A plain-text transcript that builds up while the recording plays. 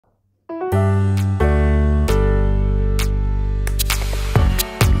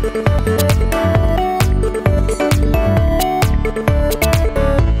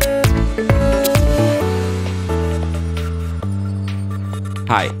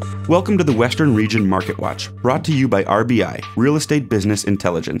Hi, welcome to the Western Region MarketWatch, brought to you by RBI, Real Estate Business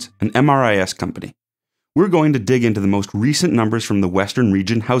Intelligence, an MRIS company. We're going to dig into the most recent numbers from the Western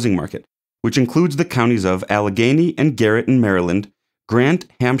Region housing market, which includes the counties of Allegheny and Garrett in Maryland, Grant,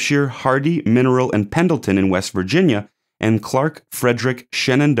 Hampshire, Hardy, Mineral, and Pendleton in West Virginia, and Clark, Frederick,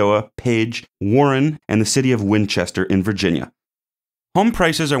 Shenandoah, Page, Warren, and the city of Winchester in Virginia. Home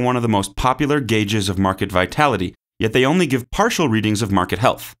prices are one of the most popular gauges of market vitality, yet they only give partial readings of market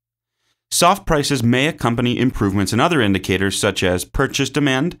health. Soft prices may accompany improvements in other indicators such as purchase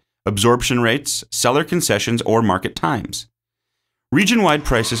demand, absorption rates, seller concessions, or market times. Region-wide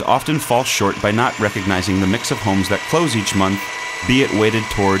prices often fall short by not recognizing the mix of homes that close each month, be it weighted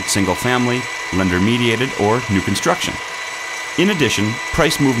toward single-family, lender-mediated, or new construction. In addition,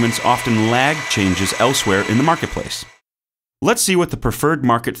 price movements often lag changes elsewhere in the marketplace. Let's see what the preferred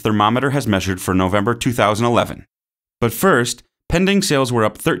market thermometer has measured for November 2011. But first, pending sales were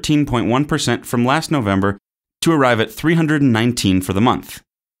up 13.1% from last November to arrive at 319 for the month.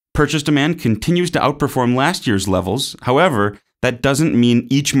 Purchase demand continues to outperform last year's levels. However, that doesn't mean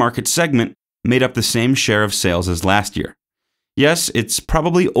each market segment made up the same share of sales as last year. Yes, it's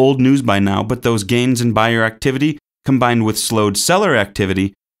probably old news by now, but those gains in buyer activity, combined with slowed seller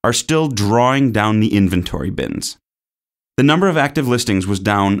activity, are still drawing down the inventory bins. The number of active listings was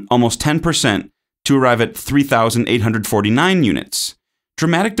down almost 10% to arrive at 3,849 units.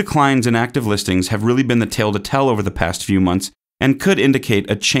 Dramatic declines in active listings have really been the tale to tell over the past few months and could indicate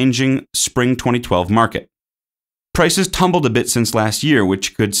a changing spring 2012 market. Prices tumbled a bit since last year,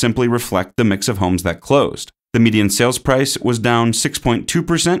 which could simply reflect the mix of homes that closed. The median sales price was down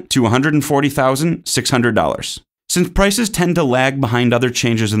 6.2% to $140,600. Since prices tend to lag behind other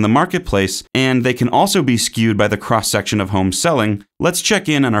changes in the marketplace, and they can also be skewed by the cross-section of homes selling, let's check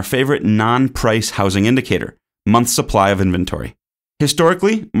in on our favorite non-price housing indicator, month supply of inventory.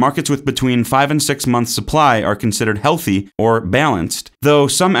 Historically, markets with between 5 and 6 months supply are considered healthy or balanced, though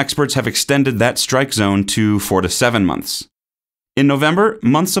some experts have extended that strike zone to 4 to 7 months. In November,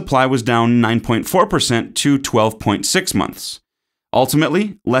 month supply was down 9.4% to 12.6 months.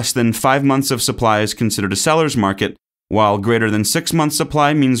 Ultimately, less than 5 months of supply is considered a seller's market, while greater than 6 months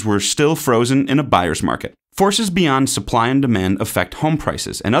supply means we're still frozen in a buyer's market. Forces beyond supply and demand affect home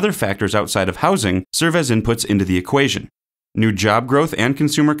prices, and other factors outside of housing serve as inputs into the equation. New job growth and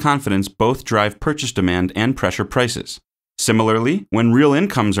consumer confidence both drive purchase demand and pressure prices. Similarly, when real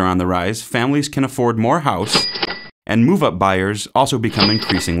incomes are on the rise, families can afford more house, and move-up buyers also become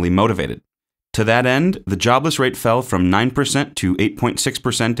increasingly motivated. To that end, the jobless rate fell from 9% to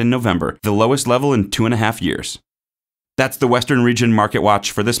 8.6% in November, the lowest level in 2.5 years. That's the Western Region Market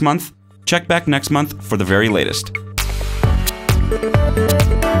Watch for this month. Check back next month for the very latest.